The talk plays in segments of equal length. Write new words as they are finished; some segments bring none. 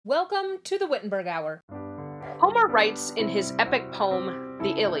Welcome to the Wittenberg Hour. Homer writes in his epic poem,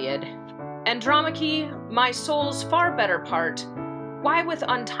 The Iliad, Andromache, my soul's far better part, why with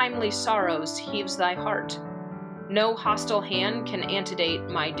untimely sorrows heaves thy heart? No hostile hand can antedate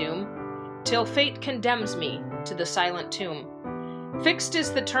my doom, till fate condemns me to the silent tomb. Fixed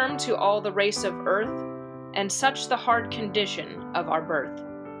is the term to all the race of earth, and such the hard condition of our birth.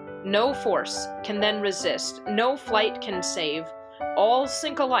 No force can then resist, no flight can save, all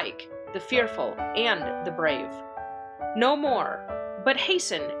sink alike, the fearful and the brave. No more, but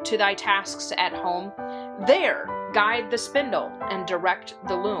hasten to thy tasks at home. There guide the spindle and direct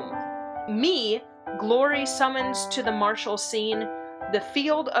the loom. Me, glory summons to the martial scene. The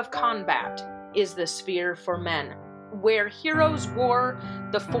field of combat is the sphere for men. Where heroes war,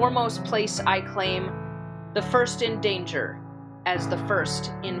 the foremost place I claim, the first in danger, as the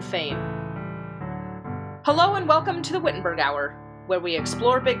first in fame. Hello and welcome to the Wittenberg Hour, where we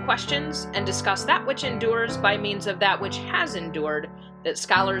explore big questions and discuss that which endures by means of that which has endured, that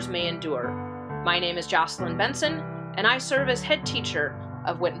scholars may endure. My name is Jocelyn Benson, and I serve as head teacher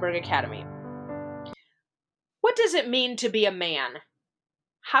of Wittenberg Academy. What does it mean to be a man?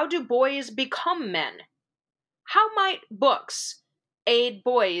 How do boys become men? How might books aid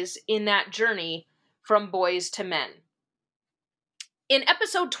boys in that journey from boys to men? In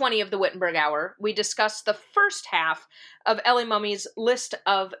episode 20 of the Wittenberg Hour, we discussed the first half of Ellie Mummy's list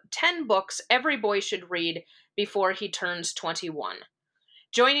of 10 books every boy should read before he turns 21.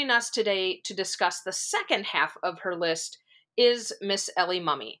 Joining us today to discuss the second half of her list is Miss Ellie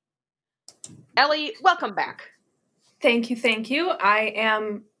Mummy. Ellie, welcome back. Thank you. I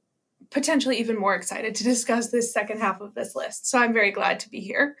am potentially even more excited to discuss this second half of this list, so I'm very glad to be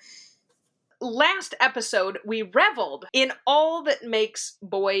here. Last episode, we reveled in all that makes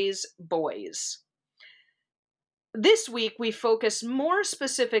boys boys. This week, we focus more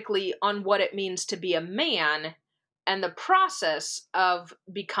specifically on what it means to be a man and the process of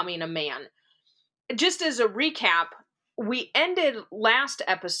becoming a man. Just as a recap, we ended last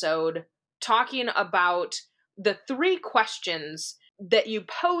episode talking about the 3 questions that you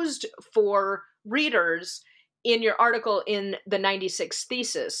posed for readers in your article in the 96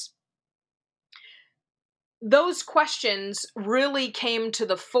 thesis. Those questions really came to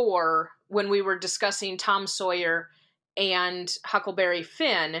the fore when we were discussing Tom Sawyer and Huckleberry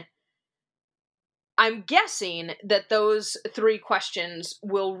Finn. I'm guessing that those 3 questions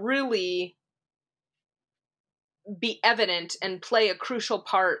will really be evident and play a crucial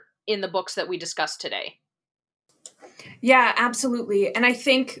part in the books that we discussed today. Yeah, absolutely. And I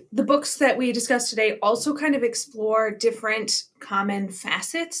think the books that we discussed today also kind of explore different common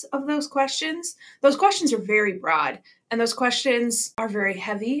facets of those questions. Those questions are very broad, and those questions are very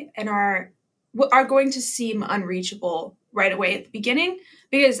heavy and are going to seem unreachable right away at the beginning,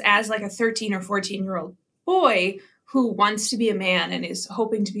 because as like a 13 or 14-year-old boy who wants to be a man and is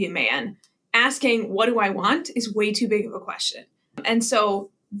hoping to be a man, asking what do I want is way too big of a question. And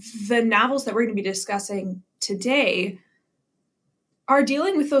so the novels that we're going to be discussing today are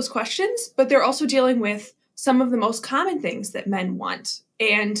dealing with those questions, but they're also dealing with some of the most common things that men want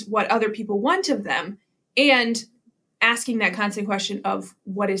and what other people want of them, and asking that constant question of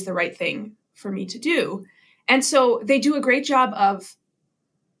what is the right thing for me to do. And so they do a great job of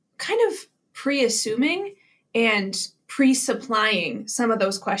kind of pre-assuming and pre-supplying some of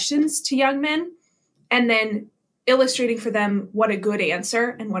those questions to young men, and then illustrating for them what a good answer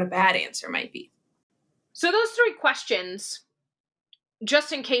and what a bad answer might be. So those 3 questions,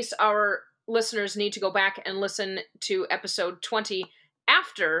 just in case our listeners need to go back and listen to episode 20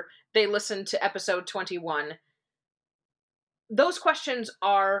 after they listen to episode 21, those questions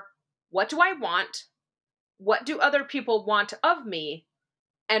are, what do I want? What do other people want of me?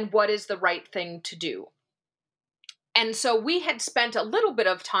 And what is the right thing to do? And so we had spent a little bit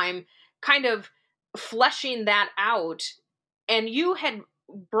of time kind of fleshing that out, and you had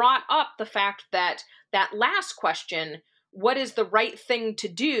brought up the fact that that last question, what is the right thing to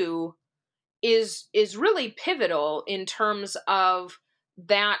do, is really pivotal in terms of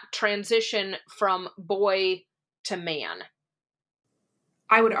that transition from boy to man.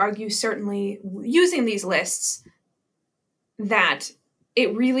 I would argue, certainly using these lists, that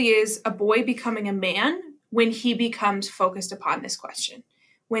it really is a boy becoming a man when he becomes focused upon this question.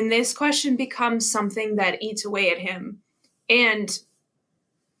 When this question becomes something that eats away at him and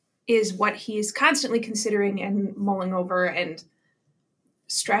is what he is constantly considering and mulling over and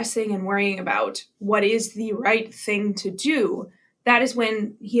stressing and worrying about, what is the right thing to do, that is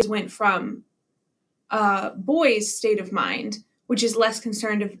when he went from a boy's state of mind, which is less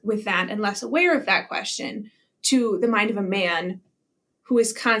concerned with that and less aware of that question, to the mind of a man who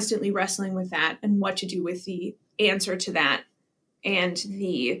is constantly wrestling with that and what to do with the answer to that and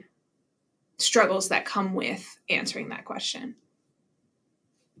the struggles that come with answering that question.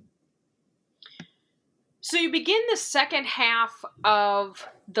 So you begin the second half of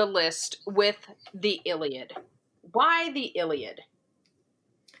the list with the Iliad. Why the Iliad?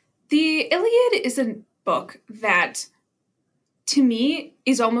 The Iliad is a book that, to me,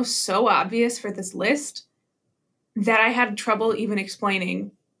 is almost so obvious for this list that I had trouble even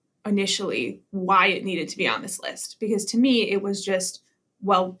explaining initially why it needed to be on this list. Because to me, it was just,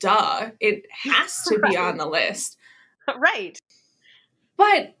 well, duh, it has to be on the list. Right.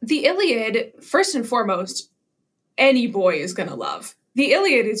 But the Iliad, first and foremost, any boy is going to love. The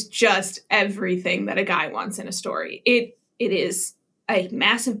Iliad is just everything that a guy wants in a story. It is a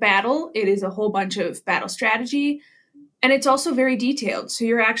massive battle. It is a whole bunch of battle strategy. And it's also very detailed. So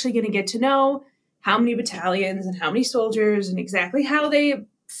you're actually going to get to know how many battalions and how many soldiers and exactly how they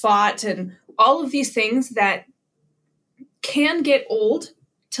fought and all of these things that can get old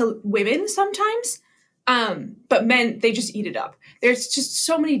to women sometimes. But men, they just eat it up. There's just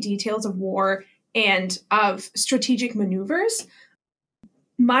so many details of war and of strategic maneuvers.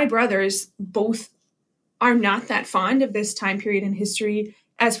 My brothers both are not that fond of this time period in history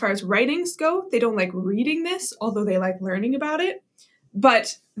as far as writings go. They don't like reading this, although they like learning about it.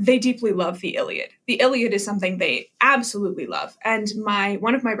 But they deeply love the Iliad. The Iliad is something they absolutely love. And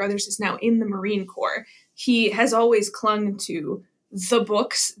one of my brothers is now in the Marine Corps. He has always clung to the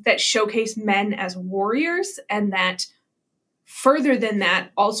books that showcase men as warriors and that further than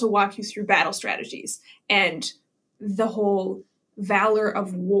that also walk you through battle strategies and the whole valor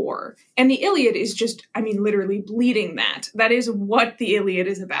of war. And the Iliad is just, literally bleeding that. That is what the Iliad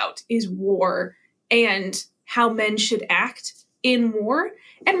is about, is war and how men should act in war,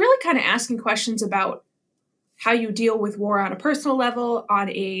 and really kind of asking questions about how you deal with war on a personal level, on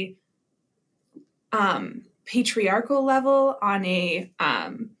a patriarchal level, on a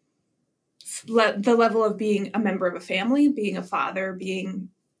the level of being a member of a family, being a father, being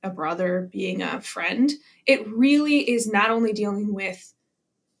a brother, being a friend. It really is not only dealing with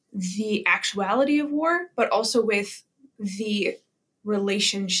the actuality of war, but also with the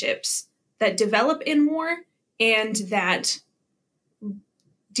relationships that develop in war and that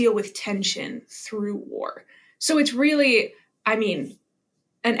deal with tension through war. So it's really, an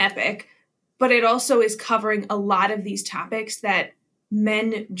epic, but it also is covering a lot of these topics that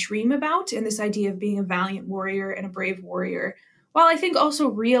men dream about, and this idea of being a valiant warrior and a brave warrior, while I think also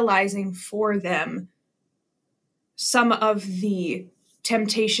realizing for them some of the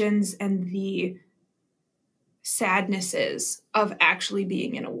temptations and the sadnesses of actually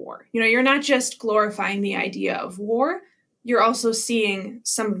being in a war. You're not just glorifying the idea of war, you're also seeing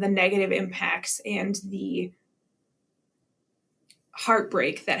some of the negative impacts and the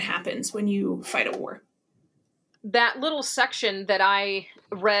heartbreak that happens when you fight a war. That little section that I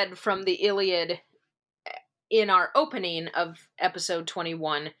read from the Iliad in our opening of episode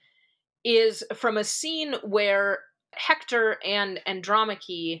 21 is from a scene where Hector and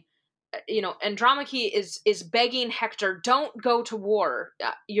Andromache, Andromache is begging Hector, don't go to war.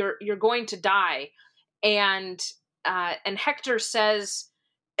 You're going to die. And Hector says,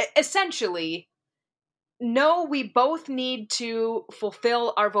 essentially, no, we both need to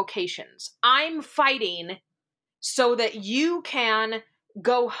fulfill our vocations. I'm fighting so that you can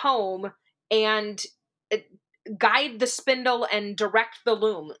go home and guide the spindle and direct the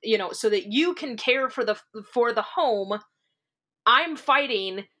loom, so that you can care for the home. I'm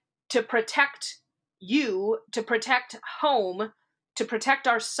fighting to protect you, to protect home, to protect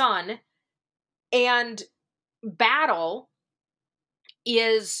our son. And battle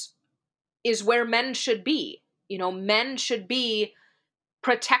is where men should be. Men should be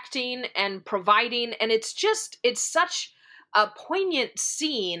protecting and providing, and it's such a poignant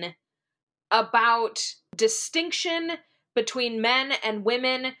scene about distinction between men and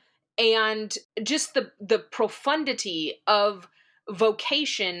women and just the profundity of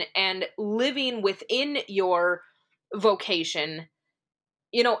vocation and living within your vocation.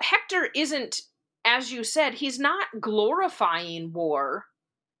 Hector isn't, as you said, he's not glorifying war,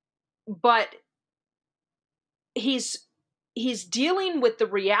 but he's dealing with the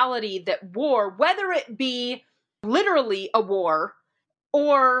reality that war, whether it be literally a war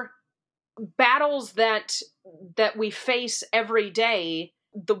or battles that we face every day,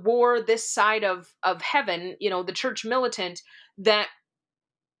 the war this side of heaven, the church militant, that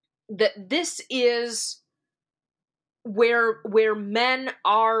this is where men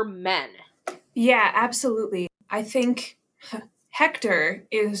are men. Yeah, absolutely. I think Hector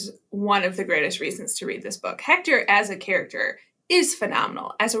is one of the greatest reasons to read this book. Hector as a character is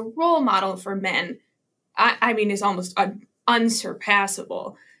phenomenal. As a role model for men, I mean, is almost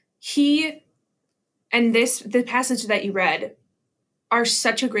unsurpassable. He and the passage that you read are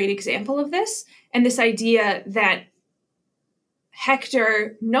such a great example of this, and this idea that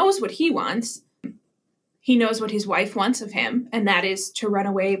Hector knows what he wants. He knows what his wife wants of him, and that is to run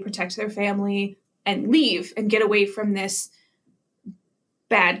away, protect their family, and leave and get away from this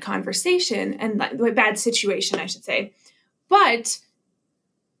bad conversation and bad situation, I should say. But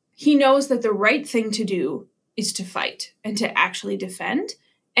he knows that the right thing to do is to fight and to actually defend.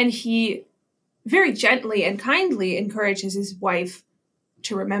 And he very gently and kindly encourages his wife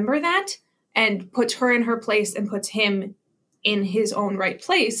to remember that and puts her in her place and puts him in his own right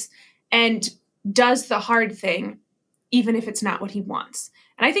place and does the hard thing, even if it's not what he wants.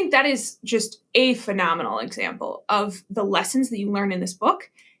 And I think that is just a phenomenal example of the lessons that you learn in this book.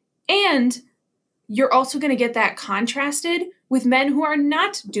 And you're also going to get that contrasted with men who are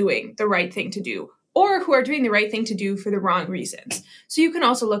not doing the right thing to do, or who are doing the right thing to do for the wrong reasons. So you can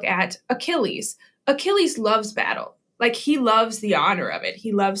also look at Achilles. Achilles loves battle. Like, he loves the honor of it.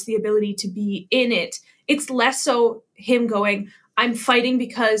 He loves the ability to be in it. It's less so him going, I'm fighting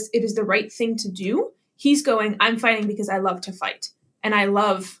because it is the right thing to do. He's going, I'm fighting because I love to fight. And I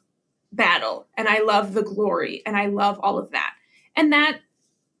love battle. And I love the glory. And I love all of that. And that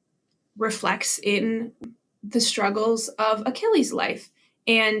reflects in the struggles of Achilles' life.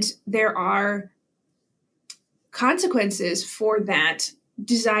 And there are consequences for that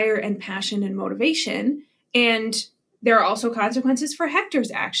desire and passion and motivation. And there are also consequences for Hector's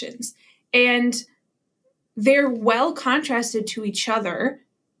actions. And they're well contrasted to each other,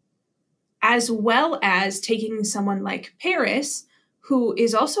 as well as taking someone like Paris, who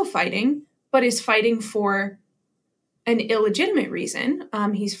is also fighting, but is fighting for an illegitimate reason.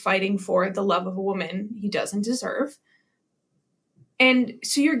 He's fighting for the love of a woman he doesn't deserve. And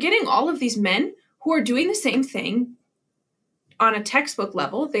so you're getting all of these men who are doing the same thing on a textbook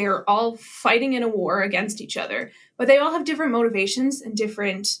level. They are all fighting in a war against each other, but they all have different motivations and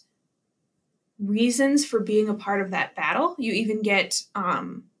different reasons for being a part of that battle. You even get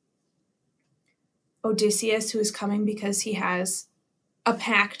Odysseus, who is coming because he has a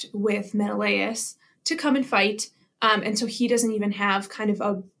pact with Menelaus to come and fight. And so he doesn't even have kind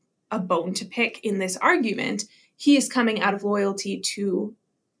of a bone to pick in this argument. He is coming out of loyalty to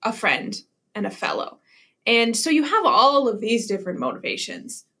a friend and a fellow. And so you have all of these different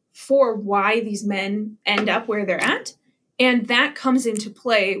motivations for why these men end up where they're at. And that comes into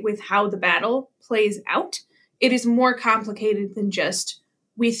play with how the battle plays out. It is more complicated than just,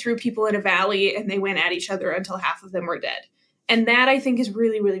 we threw people in a valley and they went at each other until half of them were dead. And that, I think, is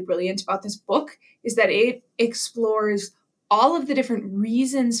really, really brilliant about this book, is that it explores all of the different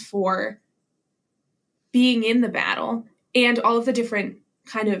reasons for being in the battle and all of the different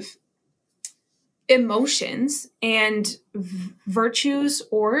kind of emotions and virtues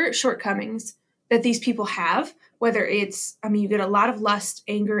or shortcomings that these people have, whether it's, you get a lot of lust,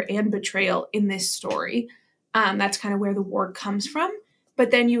 anger, and betrayal in this story. That's kind of where the war comes from.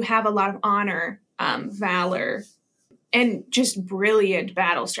 But then you have a lot of honor, valor, and just brilliant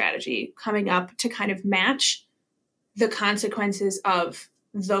battle strategy coming up to kind of match the consequences of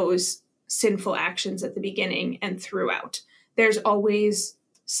those sinful actions at the beginning and throughout. There's always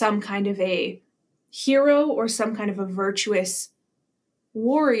some kind of a hero or some kind of a virtuous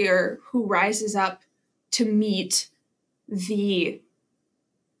warrior who rises up to meet the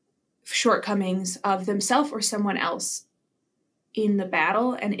shortcomings of themselves or someone else in the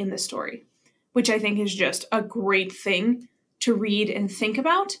battle and in the story, which I think is just a great thing to read and think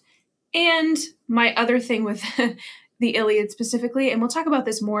about. And my other thing with the Iliad specifically, and we'll talk about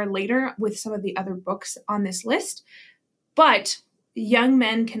this more later with some of the other books on this list, but young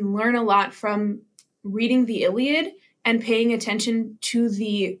men can learn a lot from reading the Iliad and paying attention to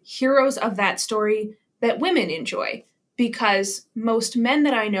the heroes of that story that women enjoy, because most men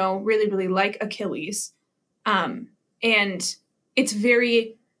that I know really, really like Achilles. And it's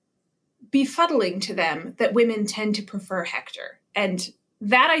very befuddling to them that women tend to prefer Hector. And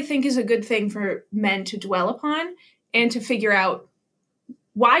that, I think, is a good thing for men to dwell upon and to figure out,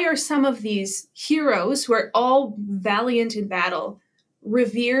 why are some of these heroes who are all valiant in battle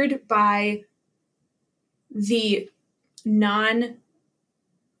revered by the non-warrior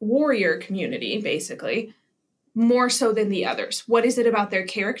community, basically, more so than the others? What is it about their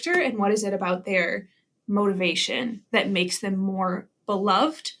character and what is it about their motivation that makes them more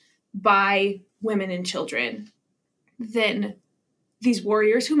beloved by women and children than these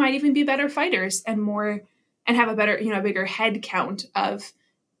warriors who might even be better fighters and have a better, a bigger head count of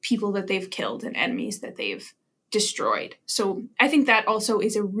people that they've killed and enemies that they've destroyed. So I think that also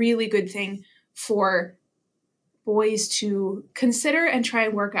is a really good thing for boys to consider and try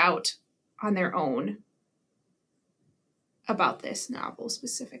and work out on their own about this novel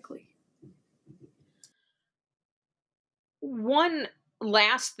specifically. One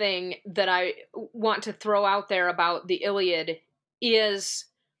last thing that I want to throw out there about the Iliad is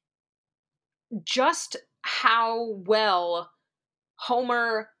just how well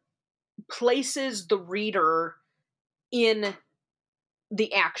Homer places the reader in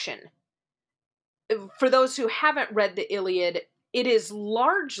the action. For those who haven't read the Iliad, it is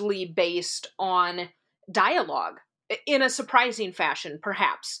largely based on dialogue in a surprising fashion,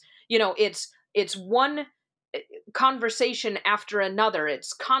 perhaps. It's one conversation after another.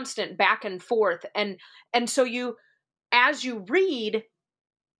 It's constant back and forth, and so as you read,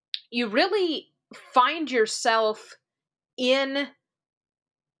 you really find yourself in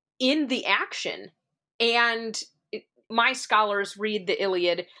the action. And my scholars read the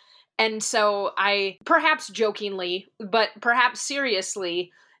Iliad, and so I, perhaps jokingly, but perhaps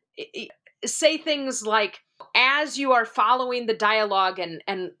seriously, say things like, as you are following the dialogue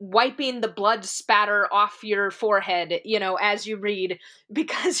and wiping the blood spatter off your forehead, as you read,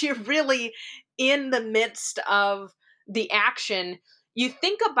 because you're really in the midst of the action. You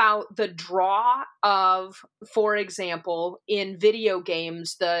think about the draw of, for example, in video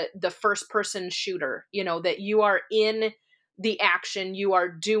games, the first person shooter, that you are in the action, you are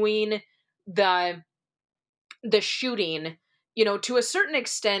doing the shooting, to a certain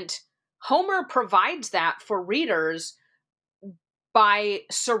extent. Homer provides that for readers by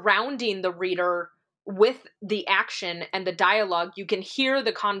surrounding the reader with the action and the dialogue. You can hear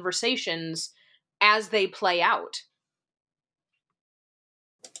the conversations as they play out.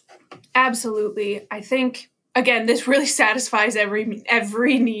 Absolutely. I think, again, this really satisfies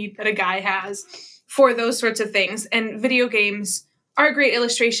every need that a guy has for those sorts of things. And video games are a great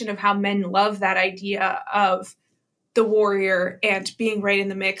illustration of how men love that idea of the warrior and being right in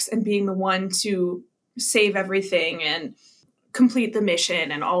the mix and being the one to save everything and complete the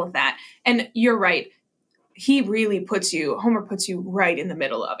mission and all of that. And you're right. Homer puts you right in the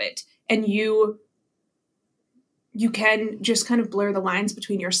middle of it. And you can just kind of blur the lines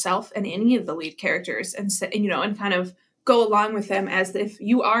between yourself and any of the lead characters and kind of go along with them as if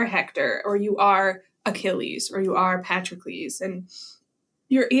you are Hector or you are Achilles or you are Patroclus. And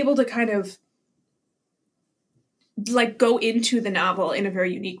you're able to kind of like go into the novel in a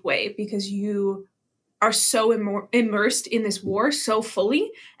very unique way because you are so immersed in this war so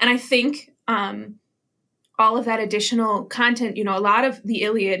fully. And I think all of that additional content, a lot of the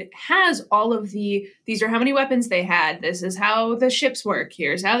Iliad has all of these are how many weapons they had. This is how the ships work.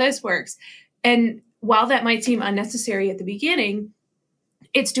 Here's how this works. And while that might seem unnecessary at the beginning,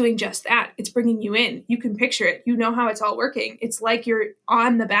 it's doing just that. It's bringing you in. You can picture it. You know how it's all working. It's like you're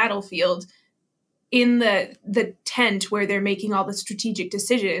on the battlefield in the tent where they're making all the strategic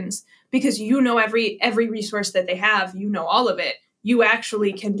decisions because every resource that they have, all of it. You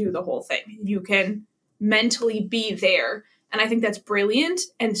actually can do the whole thing. You can mentally be there. And I think that's brilliant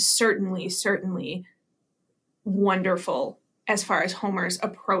and certainly wonderful as far as Homer's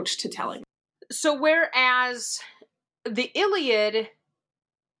approach to telling. So whereas the Iliad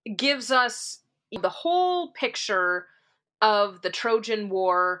gives us the whole picture of the Trojan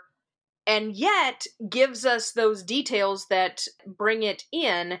War and yet gives us those details that bring it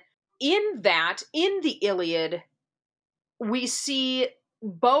in the Iliad, we see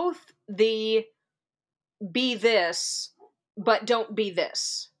both the be this, but don't be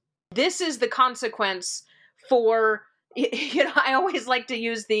this. This is the consequence for, I always like to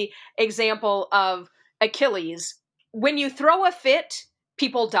use the example of Achilles. When you throw a fit,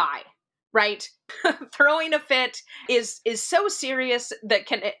 people die, right? Throwing a fit is so serious that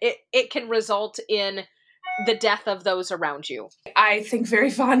it can result in the death of those around you. I think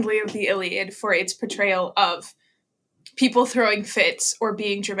very fondly of the Iliad for its portrayal of people throwing fits or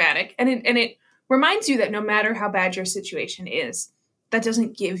being dramatic. And it reminds you that no matter how bad your situation is, that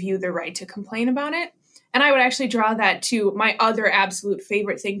doesn't give you the right to complain about it. And I would actually draw that to my other absolute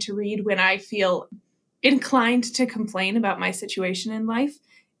favorite thing to read when I feel inclined to complain about my situation in life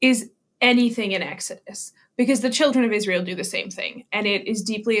is anything in Exodus, because the children of Israel do the same thing. And it is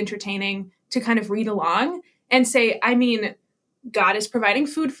deeply entertaining to kind of read along and say, I mean, God is providing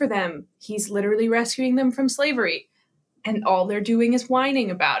food for them. He's literally rescuing them from slavery. And all they're doing is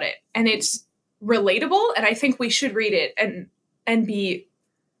whining about it. And it's relatable. And I think we should read it and be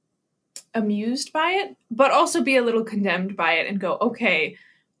amused by it, but also be a little condemned by it and go, okay,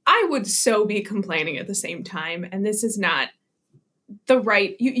 I would so be complaining at the same time. And this is not the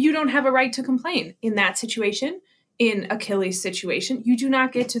right, you don't have a right to complain in that situation. In Achilles' situation, you do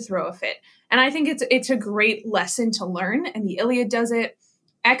not get to throw a fit. And I think it's a great lesson to learn, and the Iliad does it.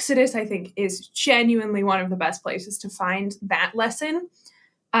 Exodus, I think, is genuinely one of the best places to find that lesson,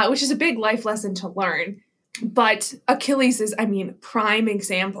 which is a big life lesson to learn. But Achilles is, I mean, prime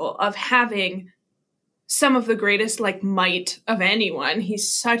example of having some of the greatest like might of anyone. He's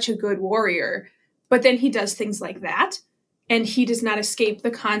such a good warrior, but then he does things like that, and he does not escape the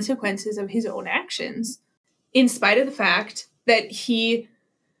consequences of his own actions, in spite of the fact that he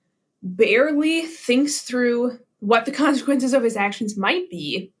barely thinks through what the consequences of his actions might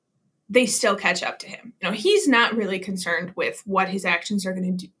be. They still catch up to him. You know, he's not really concerned with what his actions are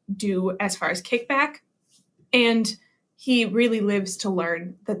going to do as far as kickback. And he really lives to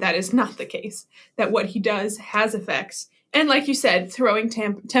learn that that is not the case, that what he does has effects. And like you said, throwing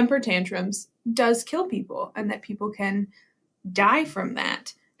temper tantrums does kill people, and that people can die from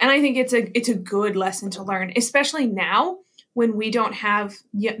that. And I think it's a good lesson to learn, especially now when we don't have,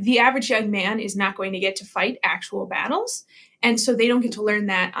 the average young man is not going to get to fight actual battles. And so they don't get to learn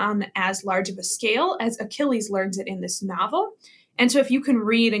that on as large of a scale as Achilles learns it in this novel. And so if you can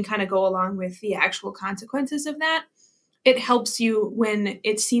read and kind of go along with the actual consequences of that, it helps you when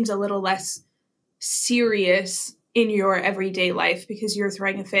it seems a little less serious in your everyday life because you're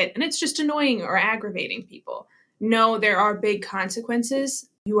throwing a fit and it's just annoying or aggravating people. No, there are big consequences.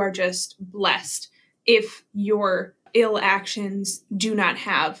 You are just blessed if your ill actions do not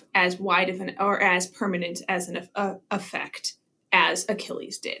have as wide of an or as permanent as an effect as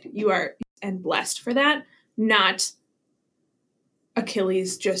Achilles did. You are and blessed for that, not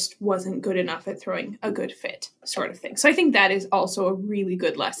Achilles just wasn't good enough at throwing a good fit sort of thing. So I think that is also a really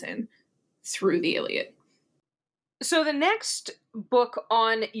good lesson through the Iliad. So the next book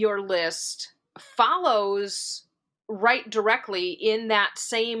on your list follows right directly in that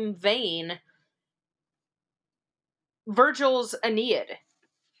same vein, Virgil's Aeneid.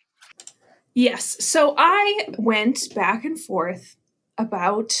 Yes. So I went back and forth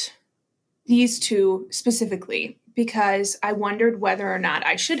about these two specifically because I wondered whether or not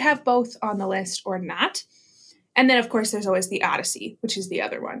I should have both on the list or not. And then, of course, there's always the Odyssey, which is the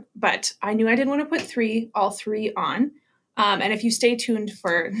other one. But I knew I didn't want to put all three on. And if you stay tuned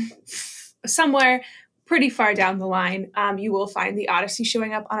for somewhere pretty far down the line, you will find the Odyssey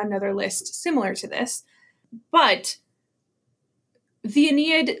showing up on another list similar to this. But the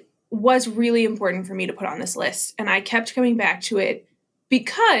Aeneid was really important for me to put on this list. And I kept coming back to it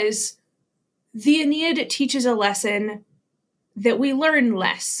because the Aeneid teaches a lesson that we learn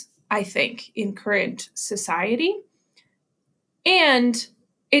less, I think, in current society. And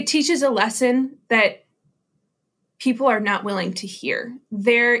it teaches a lesson that people are not willing to hear.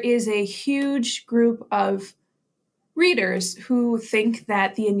 There is a huge group of readers who think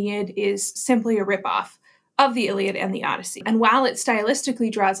that the Aeneid is simply a ripoff of the Iliad and the Odyssey. And while it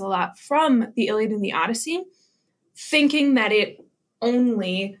stylistically draws a lot from the Iliad and the Odyssey, thinking that it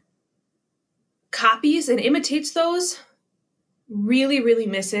only copies and imitates those really, really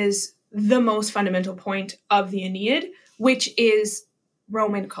misses the most fundamental point of the Aeneid, which is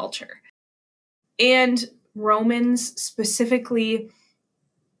Roman culture. And Romans specifically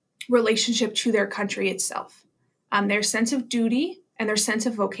relationship to their country itself. Their sense of duty and their sense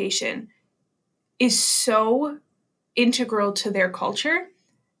of vocation is so integral to their culture.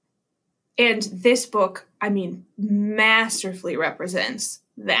 And this book, I mean, masterfully represents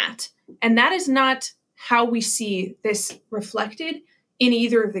that. And that is not how we see this reflected in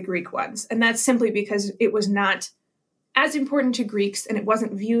either of the Greek ones. And that's simply because it was not as important to Greeks and it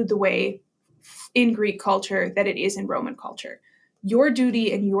wasn't viewed the way in Greek culture that it is in Roman culture. Your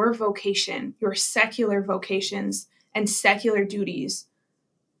duty and your vocation, your secular vocations and secular duties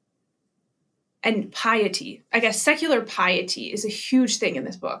and piety, I guess secular piety is a huge thing in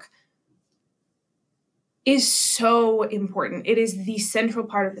this book, is so important. It is the central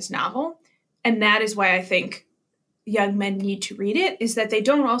part of this novel. And that is why I think young men need to read it, is that they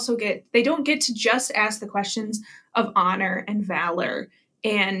don't get to just ask the questions of honor and valor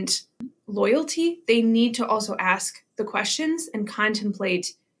and loyalty. They need to also ask the questions and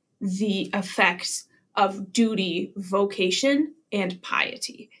contemplate the effects of duty, vocation, and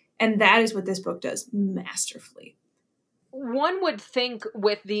piety. And that is what this book does masterfully. One would think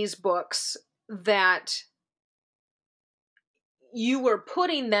with these books that you were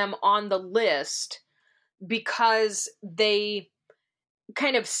putting them on the list because they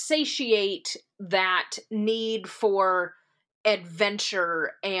kind of satiate that need for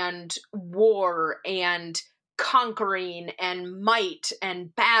adventure and war and conquering and might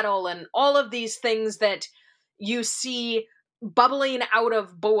and battle and all of these things that you see bubbling out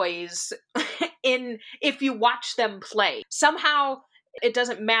of boys if you watch them play. Somehow it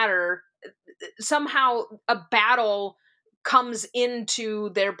doesn't matter. Somehow a battle comes into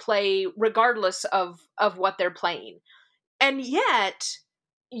their play regardless of what they're playing. And yet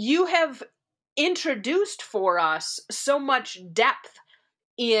you have introduced for us so much depth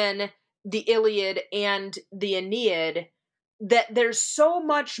in the Iliad and the Aeneid that there's so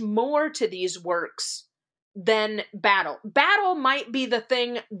much more to these works than battle. Battle might be the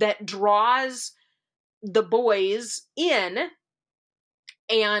thing that draws the boys in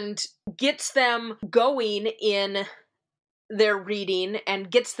and gets them going in their reading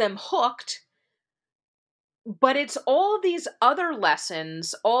and gets them hooked. But it's all these other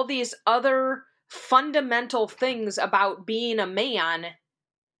lessons, all these other fundamental things about being a man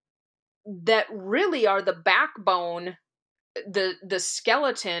that really are the backbone, the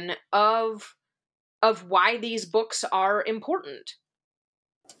skeleton of why these books are important.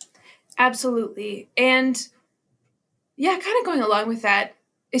 Absolutely. And yeah, kind of going along with that,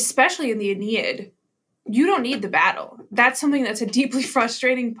 especially in the Aeneid, you don't need the battle. That's something that's a deeply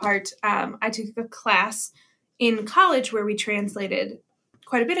frustrating part. I took a class in college where we translated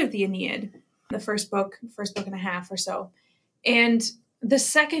quite a bit of the Aeneid, the first book and a half or so. And the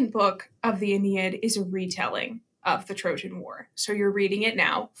second book of the Aeneid is a retelling of the Trojan War. So you're reading it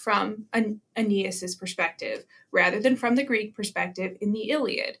now from Aeneas's perspective rather than from the Greek perspective in the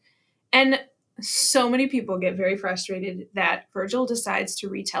Iliad. And so many people get very frustrated that Virgil decides to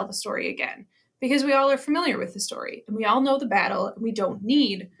retell the story again because we all are familiar with the story and we all know the battle and we don't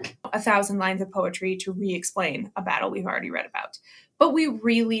need 1,000 lines of poetry to re-explain a battle we've already read about. But we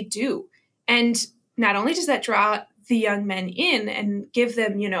really do. And not only does that draw the young men in and give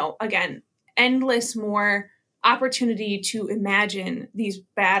them, again, endless more opportunity to imagine these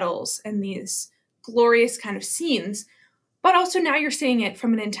battles and these glorious kind of scenes, but also now you're seeing it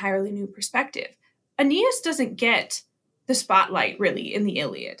from an entirely new perspective. Aeneas doesn't get the spotlight really in the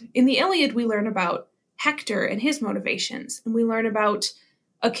Iliad. In the Iliad, we learn about Hector and his motivations, and we learn about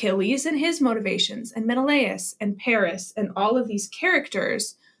Achilles and his motivations, and Menelaus and Paris and all of these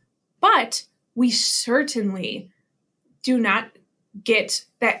characters, but we certainly do not get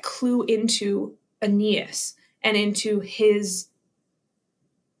that clue into Aeneas and into his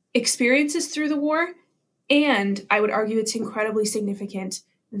experiences through the war. And I would argue it's incredibly significant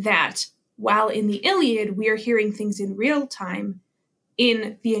that while in the Iliad we are hearing things in real time,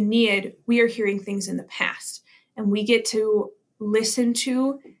 in the Aeneid we are hearing things in the past. And we get to listen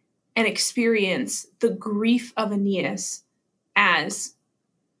to and experience the grief of Aeneas as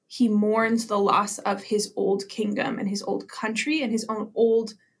he mourns the loss of his old kingdom and his old country and his own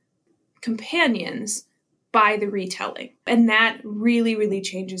old companions by the retelling. And that really, really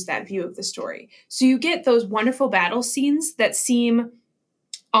changes that view of the story. So you get those wonderful battle scenes that seem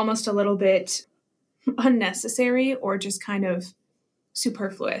almost a little bit unnecessary or just kind of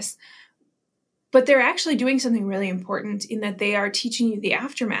superfluous. But they're actually doing something really important in that they are teaching you the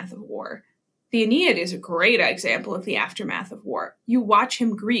aftermath of war. The Aeneid is a great example of the aftermath of war. You watch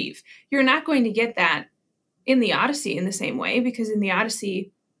him grieve. You're not going to get that in the Odyssey in the same way, because in the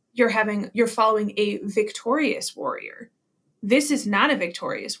Odyssey, you're following a victorious warrior. This is not a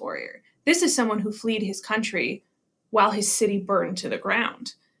victorious warrior. This is someone who fled his country while his city burned to the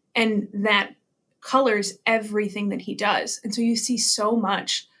ground. And that colors everything that he does. And so you see so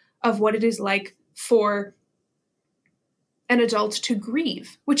much of what it is like for an adult to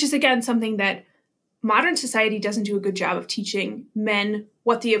grieve, which is, again, something that modern society doesn't do a good job of teaching men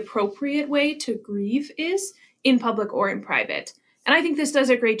what the appropriate way to grieve is in public or in private. And I think this does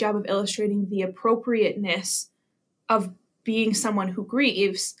a great job of illustrating the appropriateness of being someone who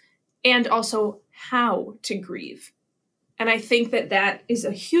grieves and also how to grieve. And I think that that is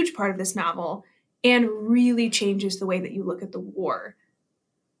a huge part of this novel and really changes the way that you look at the war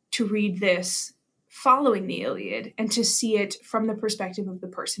to read this following the Iliad and to see it from the perspective of the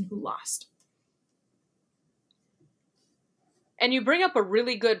person who lost. And you bring up a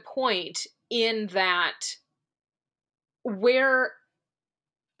really good point in that where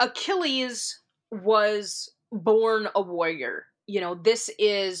Achilles was born a warrior, this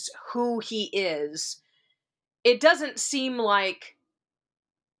is who he is. It doesn't seem like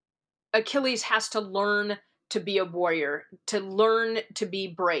Achilles has to learn to be a warrior, to learn to be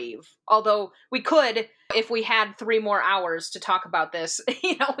brave. Although we could, if we had 3 more hours to talk about this,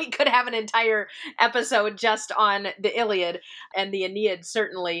 we could have an entire episode just on the Iliad and the Aeneid,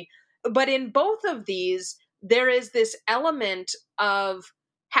 certainly. But in both of these, there is this element of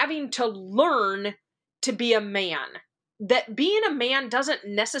having to learn to be a man. That being a man doesn't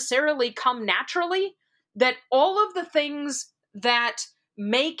necessarily come naturally. that all of the things that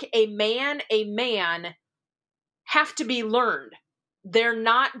make a man have to be learned. They're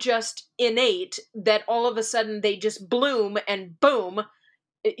not just innate, that all of a sudden they just bloom and boom,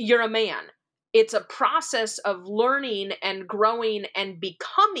 you're a man. It's a process of learning and growing and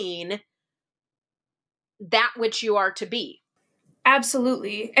becoming that which you are to be.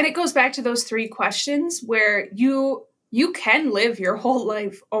 Absolutely. And it goes back to those 3 questions where you can live your whole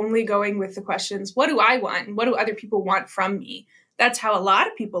life only going with the questions, what do I want? And what do other people want from me? That's how a lot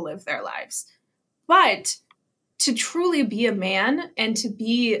of people live their lives. But to truly be a man and to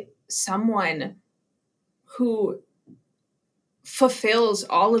be someone who fulfills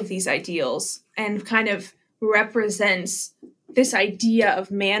all of these ideals and kind of represents this idea of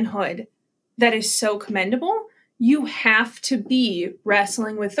manhood that is so commendable, you have to be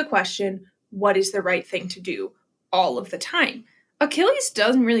wrestling with the question, what is the right thing to do all of the time? Achilles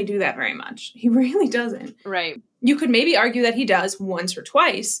doesn't really do that very much. He really doesn't. Right. You could maybe argue that he does once or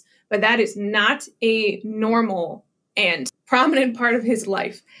twice, but that is not a normal and prominent part of his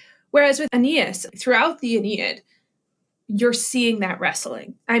life. Whereas with Aeneas, throughout the Aeneid, you're seeing that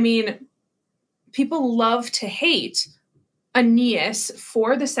wrestling. I mean, people love to hate Aeneas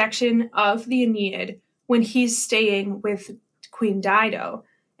for the section of the Aeneid when he's staying with Queen Dido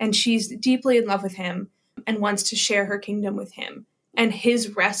and she's deeply in love with him and wants to share her kingdom with him, and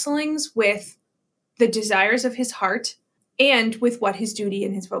his wrestlings with the desires of his heart and with what his duty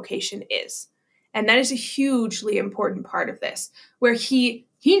and his vocation is. And that is a hugely important part of this, where he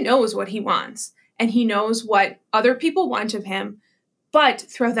knows what he wants and he knows what other people want of him. But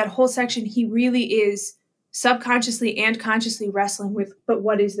throughout that whole section, he really is subconsciously and consciously wrestling with, but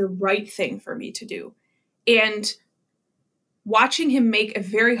what is the right thing for me to do? And watching him make a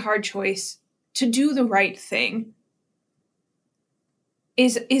very hard choice to do the right thing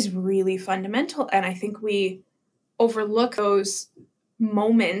is really fundamental. And I think we overlook those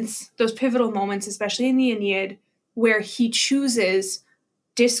moments, those pivotal moments, especially in the Aeneid, where he chooses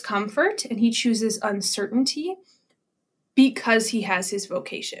discomfort and he chooses uncertainty because he has his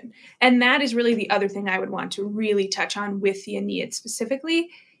vocation. And that is really the other thing I would want to really touch on with the Aeneid specifically,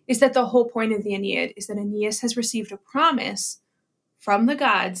 is that the whole point of the Aeneid is that Aeneas has received a promise from the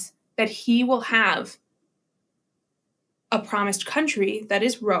gods that he will have a promised country, that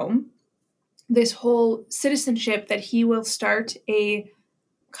is Rome, this whole citizenship, that he will start a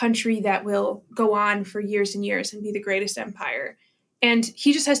country that will go on for years and years and be the greatest empire. And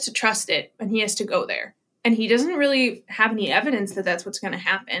he just has to trust it and he has to go there. And he doesn't really have any evidence that that's what's going to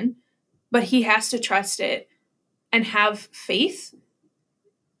happen, but he has to trust it and have faith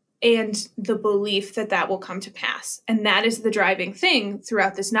and the belief that that will come to pass. And that is the driving thing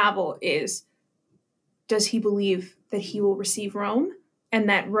throughout this novel is, does he believe that he will receive Rome and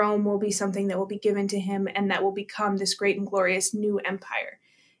that Rome will be something that will be given to him and that will become this great and glorious new empire?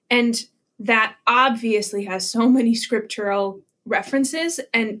 And that obviously has so many scriptural references,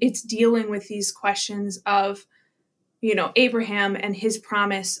 and it's dealing with these questions of, you know, Abraham and his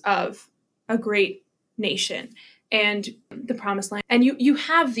promise of a great nation and the promised land. And you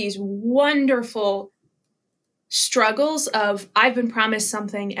have these wonderful struggles of, I've been promised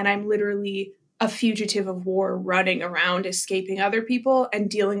something and I'm literally a fugitive of war running around escaping other people and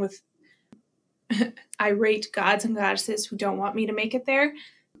dealing with irate gods and goddesses who don't want me to make it there,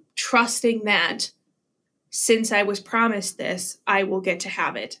 trusting that since I was promised this, I will get to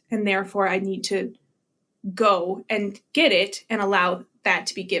have it. And therefore I need to go and get it and allow that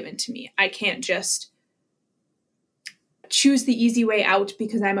to be given to me. I can't just choose the easy way out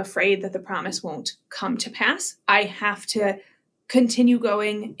because I'm afraid that the promise won't come to pass. I have to continue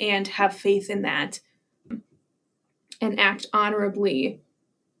going and have faith in that and act honorably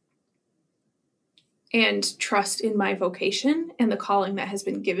and trust in my vocation and the calling that has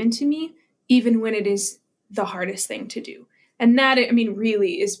been given to me, even when it is the hardest thing to do. And that, I mean,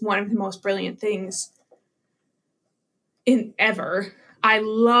 really is one of the most brilliant things in ever. I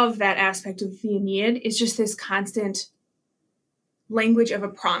love that aspect of the Aeneid. It's just this constant language of a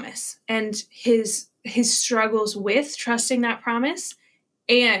promise and his struggles with trusting that promise,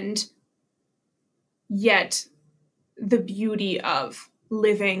 and yet the beauty of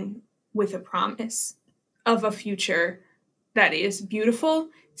living with a promise of a future that is beautiful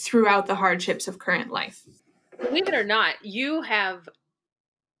throughout the hardships of current life. Believe it or not, you have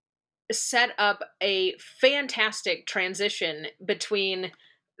set up a fantastic transition between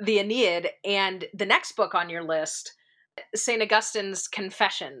the Aeneid and the next book on your list, St. Augustine's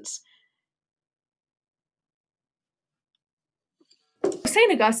Confessions.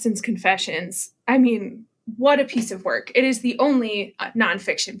 St. Augustine's Confessions, I mean, what a piece of work. It is the only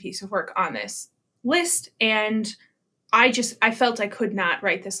nonfiction piece of work on this list, and I felt I could not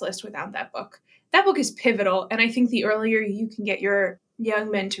write this list without that book. That book is pivotal, and I think the earlier you can get your young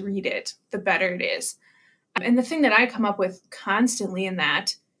men to read it, the better it is. And the thing that I come up with constantly in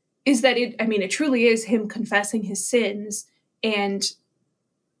that is that it truly is him confessing his sins and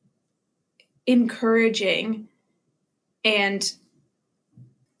encouraging and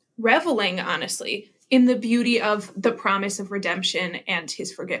reveling, honestly, in the beauty of the promise of redemption and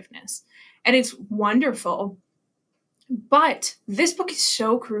his forgiveness. And it's wonderful. But this book is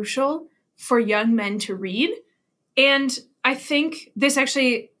so crucial for young men to read. And I think this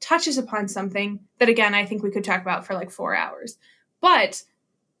actually touches upon something that, again, I think we could talk about for like 4 hours. But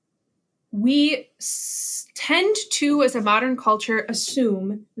we tend to, as a modern culture,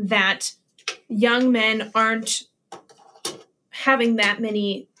 assume that young men aren't having that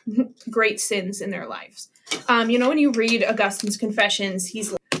many great sins in their lives. When you read Augustine's Confessions,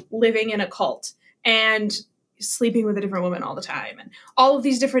 he's living in a cult and sleeping with a different woman all the time, and all of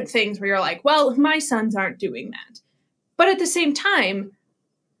these different things where you're like, well, my sons aren't doing that. But at the same time,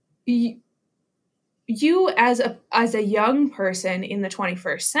 you as a young person in the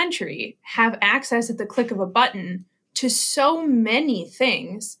 21st century have access at the click of a button to so many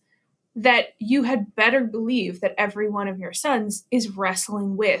things that you had better believe that every one of your sons is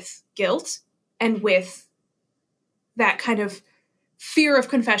wrestling with guilt and with that kind of fear of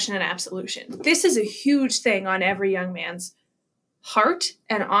confession and absolution. This is a huge thing on every young man's heart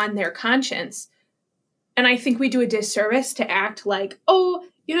and on their conscience. And I think we do a disservice to act like, oh,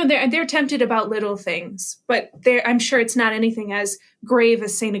 they're tempted about little things, but I'm sure it's not anything as grave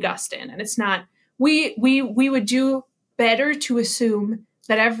as St. Augustine. And it's not, we would do better to assume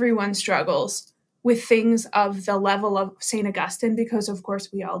that everyone struggles with things of the level of St. Augustine, because of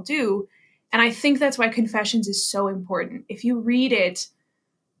course we all do. And I think that's why Confessions is so important. If you read it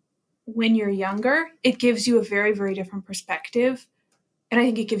when you're younger, it gives you a very, very different perspective. And I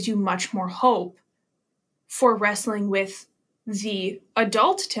think it gives you much more hope for wrestling with the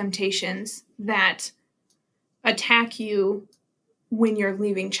adult temptations that attack you when you're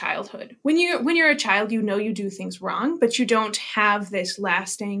leaving childhood. When you're a child, you do things wrong, but you don't have this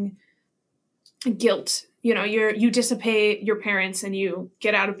lasting guilt. You disobey your parents and you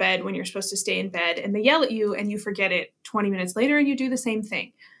get out of bed when you're supposed to stay in bed, and they yell at you and you forget it 20 minutes later and you do the same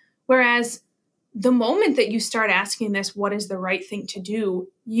thing. Whereas the moment that you start asking this, what is the right thing to do,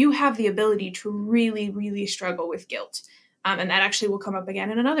 you have the ability to really, really struggle with guilt. And that actually will come up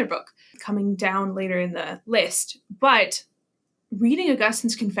again in another book coming down later in the list. But reading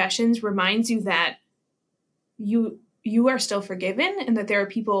Augustine's Confessions reminds you that you are still forgiven, and that there are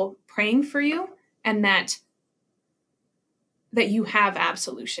people praying for you, and that you have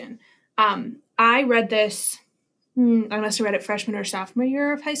absolution. I read this, I must have read it freshman or sophomore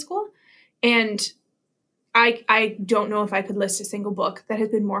year of high school. And I don't know if I could list a single book that has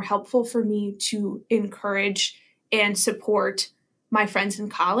been more helpful for me to encourage and support my friends in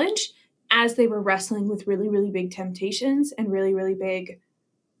college as they were wrestling with really, really big temptations and really, really big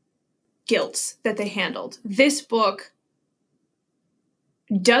guilt that they handled. This book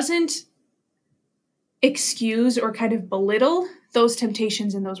doesn't excuse or kind of belittle those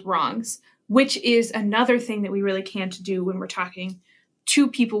temptations and those wrongs, which is another thing that we really can't do when we're talking to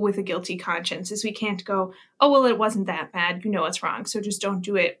people with a guilty conscience. Is we can't go, oh, well, it wasn't that bad. It's wrong, so just don't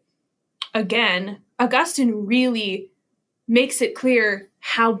do it again. Augustine really makes it clear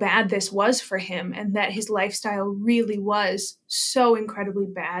how bad this was for him, and that his lifestyle really was so incredibly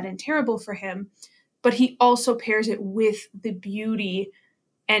bad and terrible for him. But he also pairs it with the beauty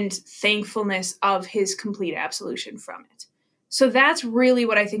and thankfulness of his complete absolution from it. So that's really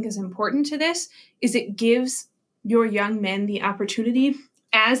what I think is important to this, is it gives your young men the opportunity,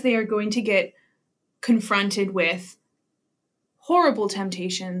 as they are going to get confronted with horrible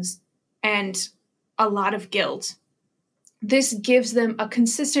temptations and a lot of guilt. This gives them a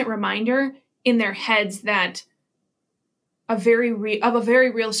consistent reminder in their heads that of a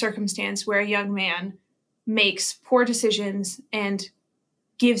very real circumstance where a young man makes poor decisions and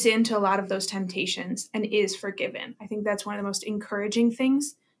gives in to a lot of those temptations and is forgiven. I think that's one of the most encouraging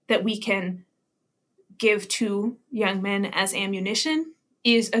things that we can give to young men as ammunition,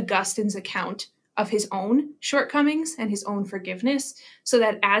 is Augustine's account of his own shortcomings and his own forgiveness, so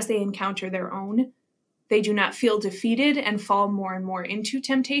that as they encounter their own, they do not feel defeated and fall more and more into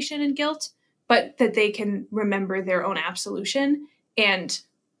temptation and guilt, but that they can remember their own absolution and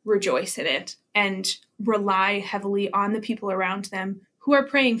rejoice in it and rely heavily on the people around them who are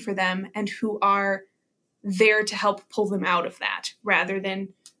praying for them and who are there to help pull them out of that rather than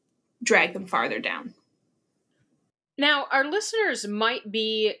drag them farther down. Now, our listeners might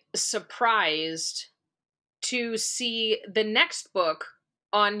be surprised to see the next book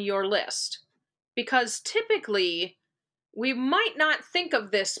on your list, because typically we might not think of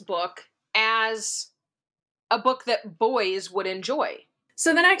this book as a book that boys would enjoy.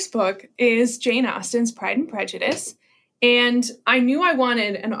 So the next book is Jane Austen's Pride and Prejudice, and I knew I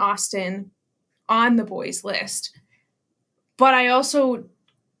wanted an Austen on the boys list, but I also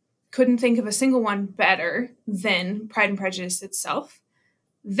couldn't think of a single one better than Pride and Prejudice itself.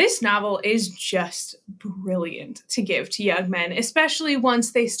 This novel is just brilliant to give to young men, especially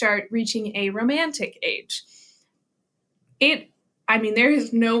once they start reaching a romantic age. There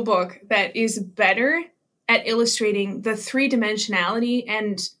is no book that is better at illustrating the three-dimensionality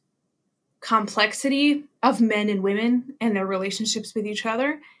and complexity of men and women and their relationships with each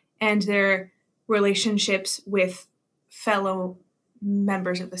other and their relationships with fellow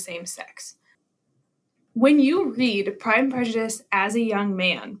members of the same sex. When you read Pride and Prejudice as a young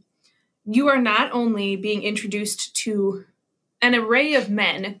man, you are not only being introduced to an array of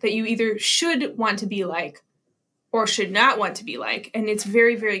men that you either should want to be like or should not want to be like, and it's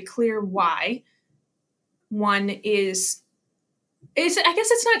very, very clear why one is I guess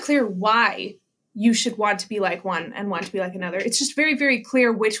it's not clear why you should want to be like one and want to be like another. It's just very, very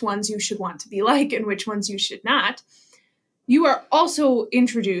clear which ones you should want to be like and which ones you should not. You are also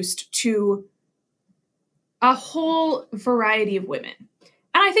introduced to a whole variety of women.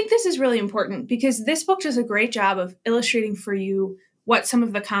 And I think this is really important because this book does a great job of illustrating for you what some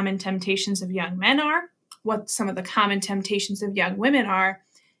of the common temptations of young men are, what some of the common temptations of young women are,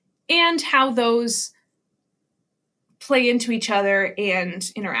 and how those play into each other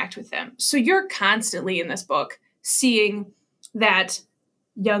and interact with them. So you're constantly in this book seeing that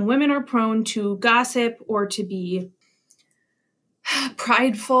young women are prone to gossip or to be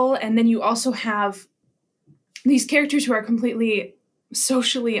prideful. And then you also have these characters who are completely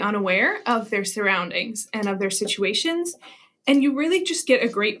socially unaware of their surroundings and of their situations. And you really just get a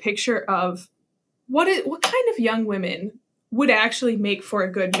great picture of what kind of young women would actually make for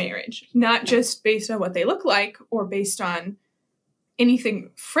a good marriage, not just based on what they look like or based on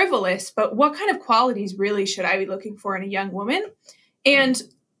anything frivolous, but what kind of qualities really should I be looking for in a young woman? And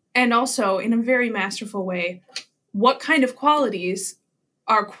also in a very masterful way, what kind of qualities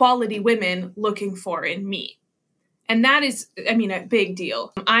are quality women looking for in me? And that is, a big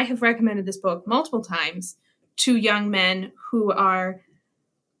deal. I have recommended this book multiple times to young men who are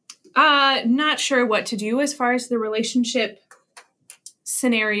not sure what to do as far as the relationship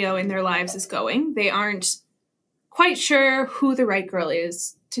scenario in their lives is going. They aren't quite sure who the right girl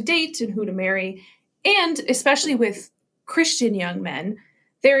is to date and who to marry. And especially with Christian young men,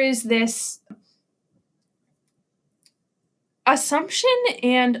 there is this assumption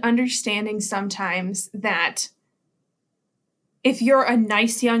and understanding sometimes that if you're a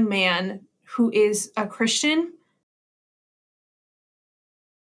nice young man who is a Christian,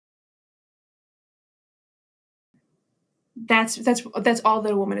 that's all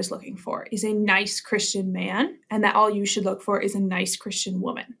that a woman is looking for, is a nice Christian man, and that all you should look for is a nice Christian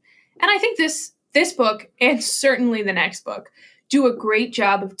woman. And I think this book, and certainly the next book, do a great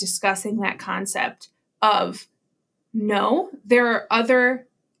job of discussing that concept of, no, there are other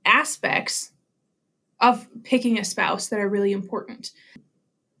aspects of picking a spouse that are really important.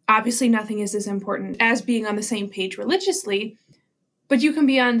 Obviously, nothing is as important as being on the same page religiously, but you can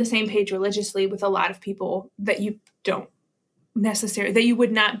be on the same page religiously with a lot of people that you don't necessarily, that you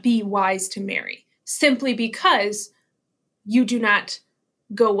would not be wise to marry, simply because you do not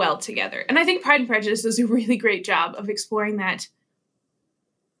go well together. And I think Pride and Prejudice does a really great job of exploring that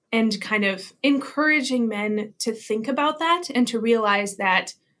and kind of encouraging men to think about that and to realize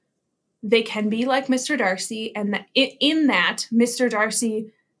that they can be like Mr. Darcy, and that in that, Mr.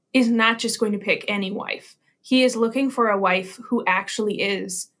 Darcy is not just going to pick any wife. He is looking for a wife who actually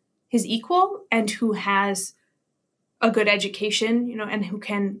is his equal and who has a good education, and who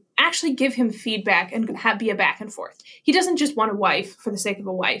can actually give him feedback and be a back and forth. He doesn't just want a wife for the sake of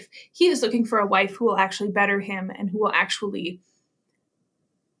a wife. He is looking for a wife who will actually better him and who will actually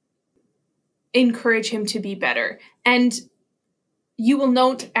encourage him to be better. And you will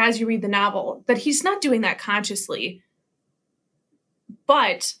note as you read the novel that he's not doing that consciously,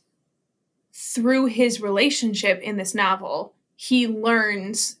 but through his relationship in this novel, he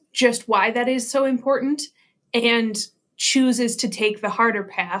learns just why that is so important and chooses to take the harder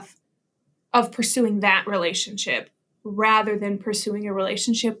path of pursuing that relationship rather than pursuing a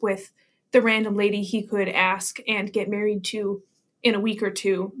relationship with the random lady he could ask and get married to in a week or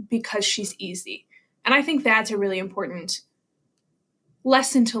two because she's easy. And I think that's a really important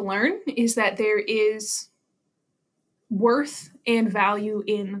lesson to learn, is that there is worth and value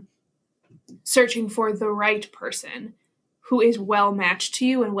in searching for the right person who is well matched to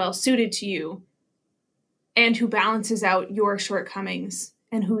you and well suited to you, and who balances out your shortcomings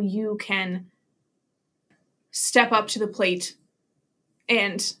and who you can step up to the plate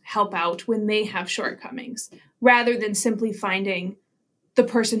and help out when they have shortcomings, rather than simply finding the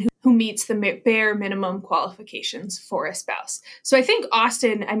person who meets the bare minimum qualifications for a spouse. So I think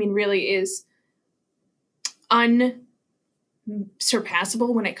Austen, really is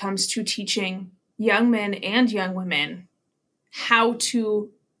unsurpassable when it comes to teaching young men and young women how to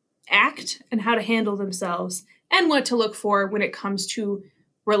act and how to handle themselves and what to look for when it comes to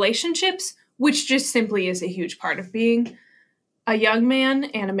relationships, which just simply is a huge part of being a young man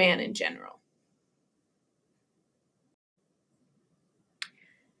and a man in general.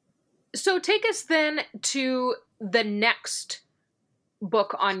 So take us then to the next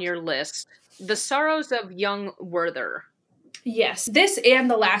book on your list, The Sorrows of Young Werther. Yes, this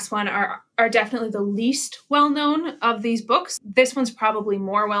and the last one are definitely the least well-known of these books. This one's probably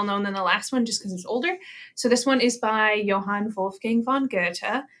more well-known than the last one just because it's older. So this one is by Johann Wolfgang von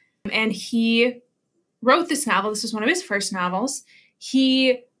Goethe, and he wrote this novel. This was one of his first novels.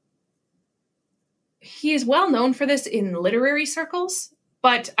 He is well known for this in literary circles,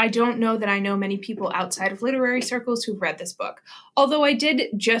 but I don't know that I know many people outside of literary circles who've read this book. Although I did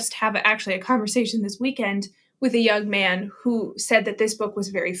just have actually a conversation this weekend with a young man who said that this book was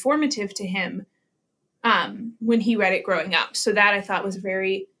very formative to him when he read it growing up. So that I thought was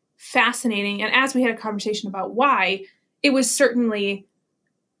very fascinating. And as we had a conversation about why, it was certainly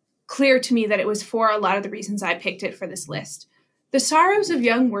clear to me that it was for a lot of the reasons I picked it for this list. The Sorrows of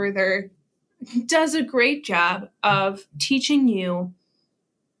Young Werther does a great job of teaching you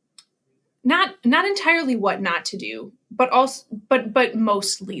not entirely what not to do, but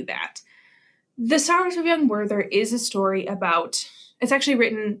mostly that. The Sorrows of Young Werther is a story about, it's actually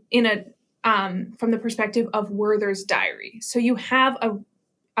written in from the perspective of Werther's diary. So you have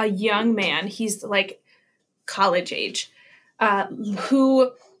a young man, he's like college age,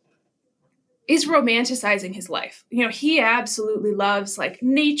 who is romanticizing his life. He absolutely loves like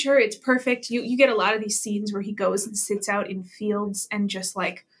nature. It's perfect. You get a lot of these scenes where he goes and sits out in fields and just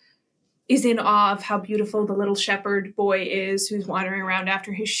like is in awe of how beautiful the little shepherd boy is who's wandering around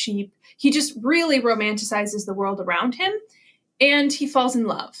after his sheep. He just really romanticizes the world around him, and he falls in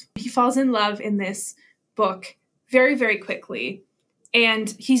love. He falls in love in this book very, very quickly,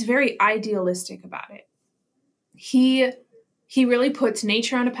 and he's very idealistic about it. He really puts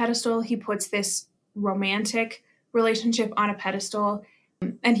nature on a pedestal. He puts this romantic relationship on a pedestal,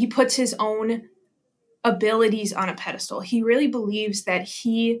 and he puts his own abilities on a pedestal. He really believes that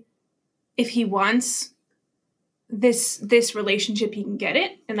if he wants this relationship, he can get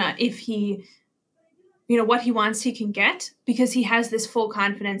it. And that if he, what he wants, he can get, because he has this full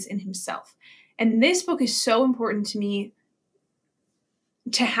confidence in himself. And this book is so important to me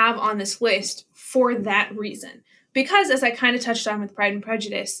to have on this list for that reason. Because as I kind of touched on with Pride and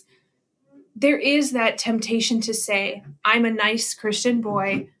Prejudice, there is that temptation to say, I'm a nice Christian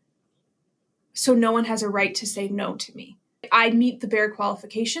boy, so no one has a right to say no to me. I meet the bare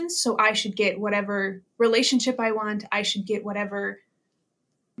qualifications, so I should get whatever relationship I want. I should get whatever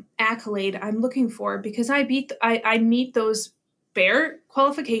accolade I'm looking for because I meet those bare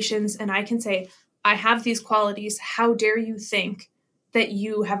qualifications, and I can say, I have these qualities. How dare you think that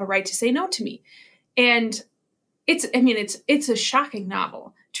you have a right to say no to me? And it's a shocking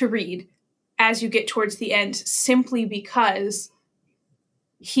novel to read as you get towards the end, simply because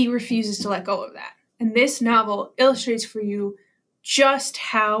he refuses to let go of that. And this novel illustrates for you just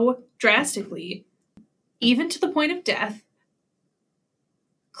how drastically, even to the point of death,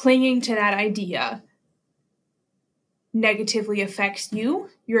 clinging to that idea negatively affects you,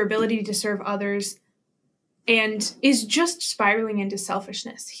 your ability to serve others, and is just spiraling into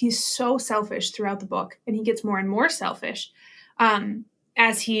selfishness. He's so selfish throughout the book, and he gets more and more selfish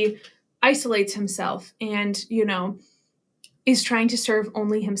as he isolates himself and, is trying to serve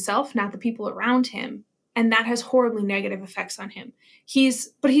only himself, not the people around him. And that has horribly negative effects on him.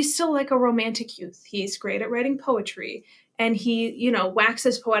 But he's still like a romantic youth. He's great at writing poetry, and he,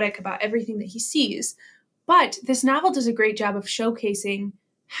 waxes poetic about everything that he sees. But this novel does a great job of showcasing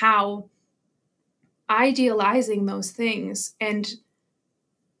how idealizing those things and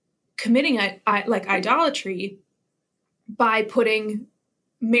committing idolatry by putting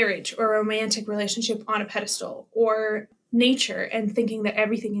marriage or a romantic relationship on a pedestal, or nature and thinking that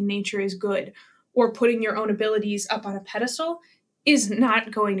everything in nature is good, or putting your own abilities up on a pedestal, is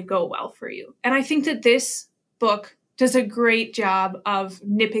not going to go well for you. And I think that this book does a great job of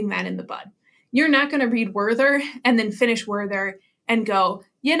nipping that in the bud. you're not going to read Werther and then finish Werther and go,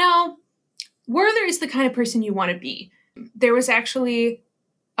 Werther is the kind of person you want to be. There was actually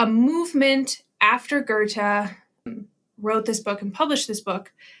a movement after Goethe wrote this book and published this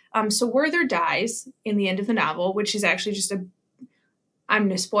book. So Werther dies in the end of the novel, which is actually just I'm going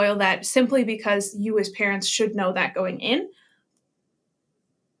to spoil that simply because you as parents should know that going in.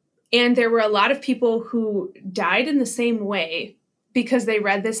 And there were a lot of people who died in the same way because they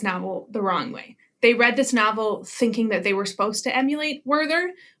read this novel the wrong way. They read this novel thinking that they were supposed to emulate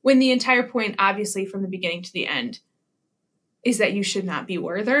Werther, when the entire point, obviously, from the beginning to the end, is that you should not be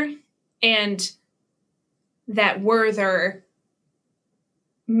Werther, and that Werther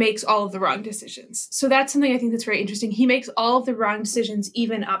makes all of the wrong decisions. So that's something I think that's very interesting. He makes all of the wrong decisions,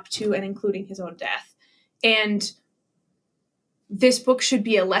 even up to and including his own death. And this book should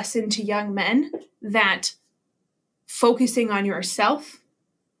be a lesson to young men that focusing on yourself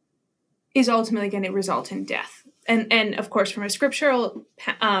is ultimately going to result in death. And of course, from a scriptural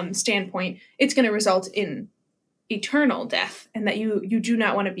standpoint, it's going to result in eternal death, and that you do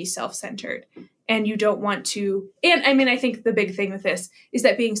not want to be self-centered, and you don't want to. And I mean, I think the big thing with this is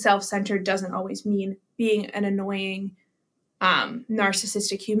that being self-centered doesn't always mean being an annoying,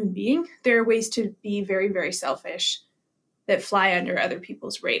 narcissistic human being. There are ways to be very, very selfish that fly under other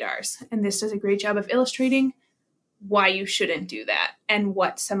people's radars. And this does a great job of illustrating why you shouldn't do that and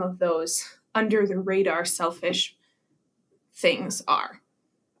what some of those under the radar selfish things are.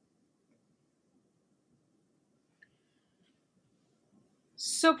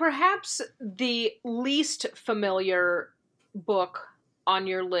 So perhaps the least familiar book on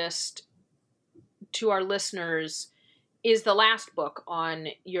your list to our listeners is the last book on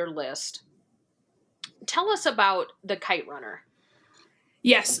your list. Tell us about The Kite Runner.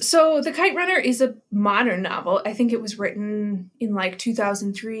 Yes. So The Kite Runner is a modern novel. I think it was written in like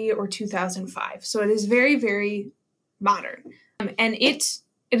 2003 or 2005. So it is very, very modern. And it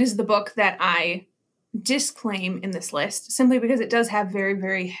is the book that I disclaim in this list simply because it does have very,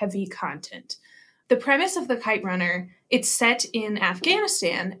 very heavy content. The premise of The Kite Runner, it's set in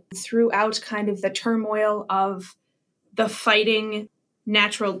Afghanistan throughout kind of the turmoil of the fighting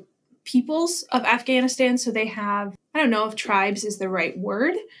natural peoples of Afghanistan. So they have, I don't know if tribes is the right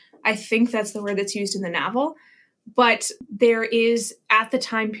word. I think that's the word that's used in the novel. But there is, at the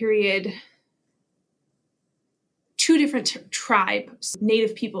time period, two different tribes,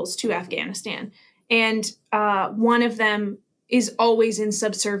 native peoples to Afghanistan. And one of them is always in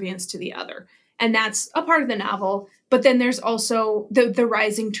subservience to the other. And that's a part of the novel. But then there's also the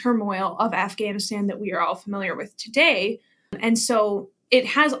rising turmoil of Afghanistan that we are all familiar with today. And so it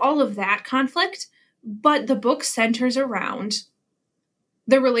has all of that conflict, but the book centers around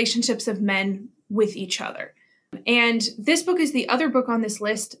the relationships of men with each other. And this book is the other book on this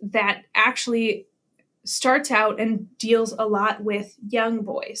list that actually starts out and deals a lot with young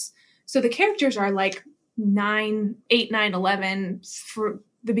boys. So the characters are like 8, 9, 11 for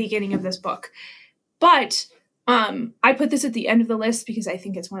the beginning of this book. But I put this at the end of the list because I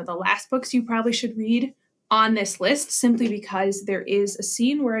think it's one of the last books you probably should read on this list, simply because there is a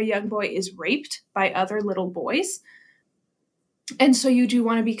scene where a young boy is raped by other little boys. And so you do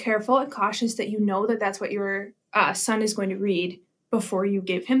want to be careful and cautious that you know that that's what your son is going to read before you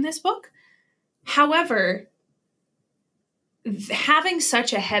give him this book. However, having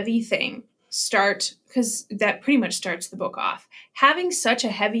such a heavy thing start, because that pretty much starts the book off, having such a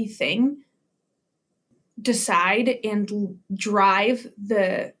heavy thing decide and drive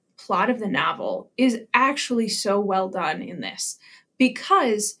the plot of the novel is actually so well done in this,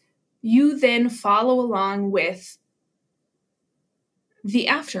 because you then follow along with the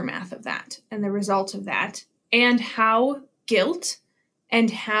aftermath of that and the result of that, and how guilt and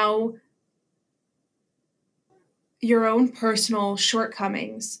how your own personal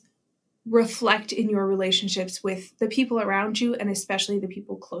shortcomings reflect in your relationships with the people around you, and especially the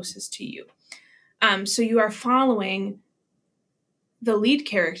people closest to you. So you are following the lead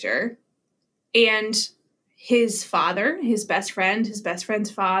character and his father, his best friend, his best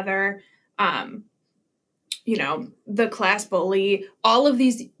friend's father, the class bully, all of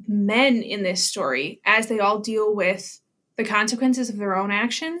these men in this story, as they all deal with the consequences of their own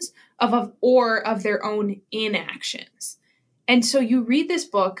actions or of their own inactions. And so you read this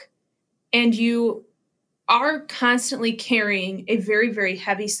book and you are constantly carrying a very, very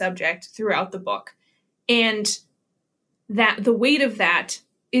heavy subject throughout the book. And that the weight of that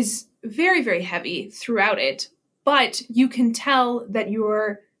is very, very heavy throughout it. But you can tell that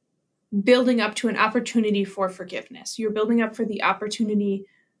you're building up to an opportunity for forgiveness. You're building up for the opportunity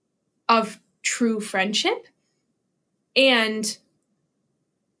of true friendship. And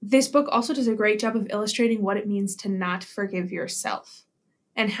this book also does a great job of illustrating what it means to not forgive yourself,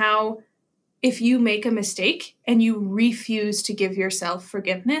 and how if you make a mistake and you refuse to give yourself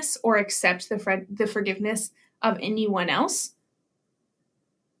forgiveness or accept the forgiveness of anyone else,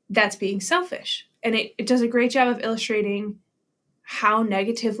 that's being selfish. And it does a great job of illustrating how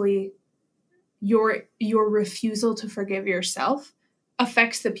negatively your refusal to forgive yourself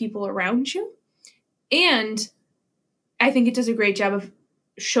affects the people around you. And I think it does a great job of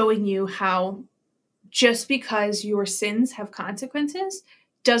showing you how just because your sins have consequences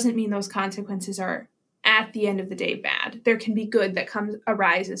doesn't mean those consequences are at the end of the day bad. There can be good that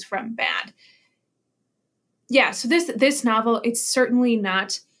arises from bad. Yeah, so this novel, it's certainly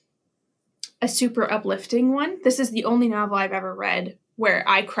not a super uplifting one. This is the only novel I've ever read where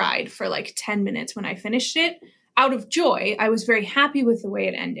I cried for like 10 minutes when I finished it. Out of joy, I was very happy with the way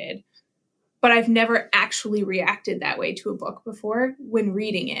it ended, but I've never actually reacted that way to a book before when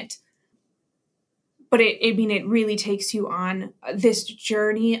reading it. But it really takes you on this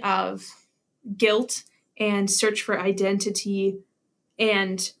journey of guilt and search for identity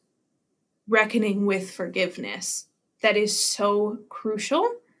and reckoning with forgiveness that is so crucial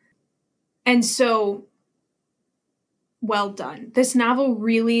and so well done. This novel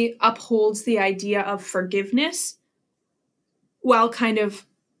really upholds the idea of forgiveness while kind of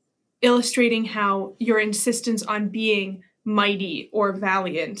illustrating how your insistence on being mighty or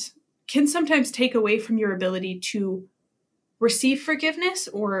valiant can sometimes take away from your ability to receive forgiveness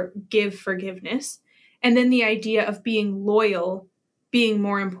or give forgiveness. And then the idea of being loyal being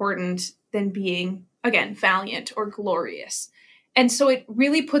more important than being, again, valiant or glorious. And so it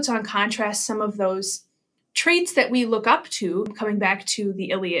really puts on contrast some of those traits that we look up to, coming back to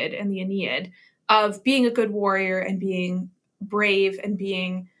the Iliad and the Aeneid, of being a good warrior and being brave and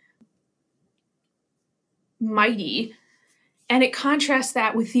being mighty. And it contrasts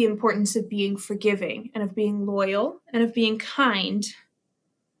that with the importance of being forgiving and of being loyal and of being kind.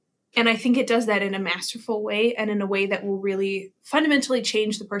 And I think it does that in a masterful way and in a way that will really fundamentally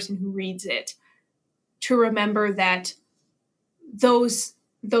change the person who reads it to remember that those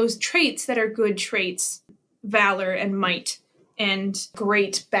traits that are good traits, valor and might and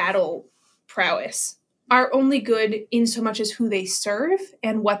great battle prowess, are only good in so much as who they serve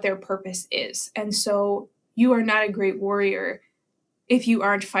and what their purpose is. And so you are not a great warrior if you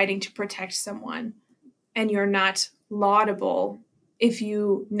aren't fighting to protect someone, and you're not laudable if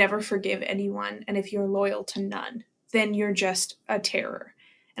you never forgive anyone and if you're loyal to none. Then you're just a terror.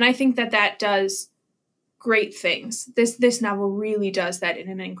 And I think that does great things. This novel really does that in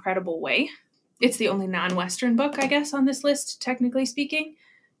an incredible way. It's the only non-Western book, I guess, on this list, technically speaking.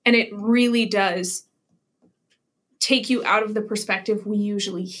 And it really does take you out of the perspective we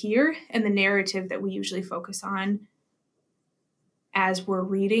usually hear and the narrative that we usually focus on as we're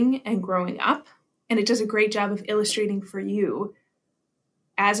reading and growing up. And it does a great job of illustrating for you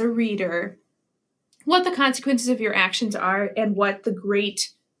as a reader what the consequences of your actions are and what the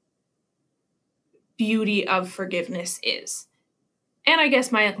great beauty of forgiveness is. And I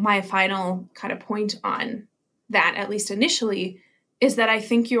guess my final kind of point on that, at least initially, is that I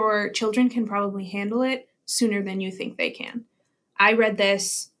think your children can probably handle it sooner than you think they can. I read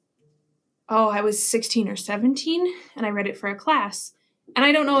this, I was 16 or 17, and I read it for a class. And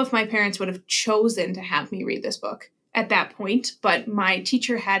I don't know if my parents would have chosen to have me read this book at that point, but my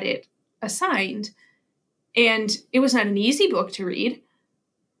teacher had it assigned. And it was not an easy book to read,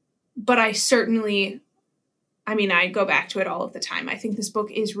 but I go back to it all of the time. I think this book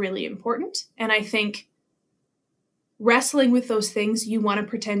is really important. And I think wrestling with those things you want to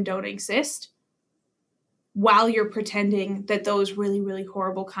pretend don't exist while you're pretending that those really, really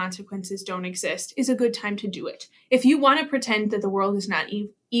horrible consequences don't exist is a good time to do it. If you want to pretend that the world is not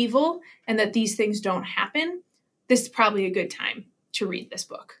evil and that these things don't happen, this is probably a good time to read this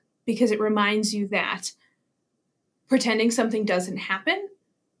book, because it reminds you that pretending something doesn't happen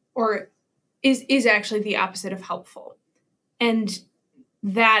or is actually the opposite of helpful. And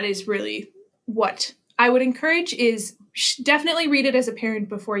that is really what I would encourage is definitely read it as a parent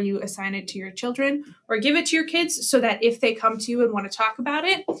before you assign it to your children or give it to your kids, so that if they come to you and want to talk about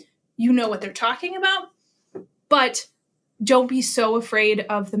it, you know what they're talking about. But don't be so afraid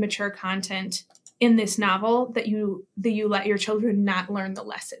of the mature content in this novel that you let your children not learn the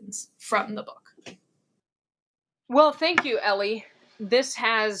lessons from the book. Well, thank you, Ellie. This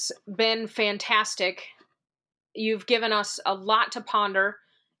has been fantastic. You've given us a lot to ponder.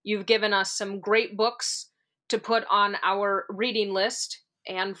 You've given us some great books to put on our reading list.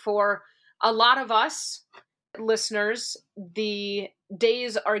 And for a lot of us listeners, the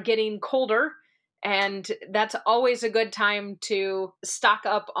days are getting colder And that's always a good time to stock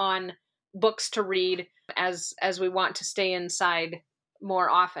up on books to read as we want to stay inside more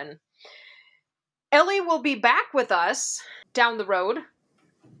often. Ellie will be back with us down the road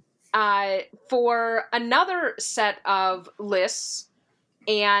for another set of lists,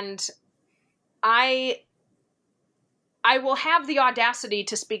 and I will have the audacity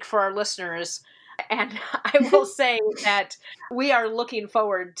to speak for our listeners, and I will say that we are looking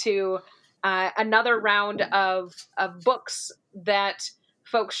forward to another round of books that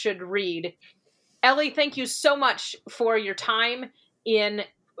folks should read. Ellie, thank you so much for your time in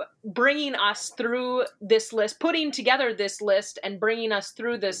bringing us through this list, putting together this list and bringing us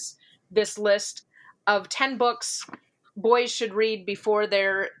through this list of 10 books boys should read before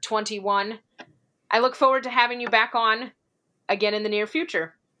they're 21. I look forward to having you back on again in the near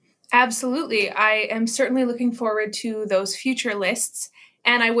future. Absolutely. I am certainly looking forward to those future lists.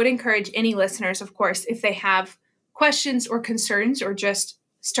 And I would encourage any listeners, of course, if they have questions or concerns or just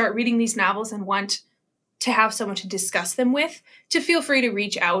start reading these novels and want to have someone to discuss them with, to feel free to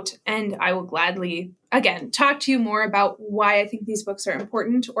reach out, and I will gladly, again, talk to you more about why I think these books are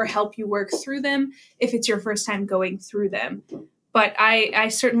important or help you work through them if it's your first time going through them. But I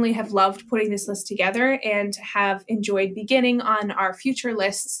certainly have loved putting this list together and have enjoyed beginning on our future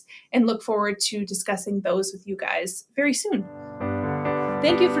lists and look forward to discussing those with you guys very soon.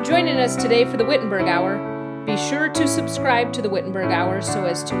 Thank you for joining us today for the Wittenberg Hour. Be sure to subscribe to the Wittenberg Hour so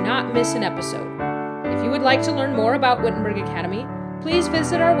as to not miss an episode. If you would like to learn more about Wittenberg Academy, please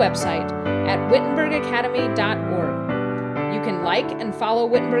visit our website at wittenbergacademy.org. You can like and follow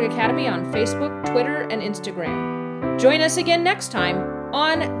Wittenberg Academy on Facebook, Twitter, and Instagram. Join us again next time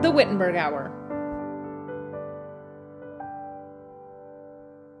on the Wittenberg Hour.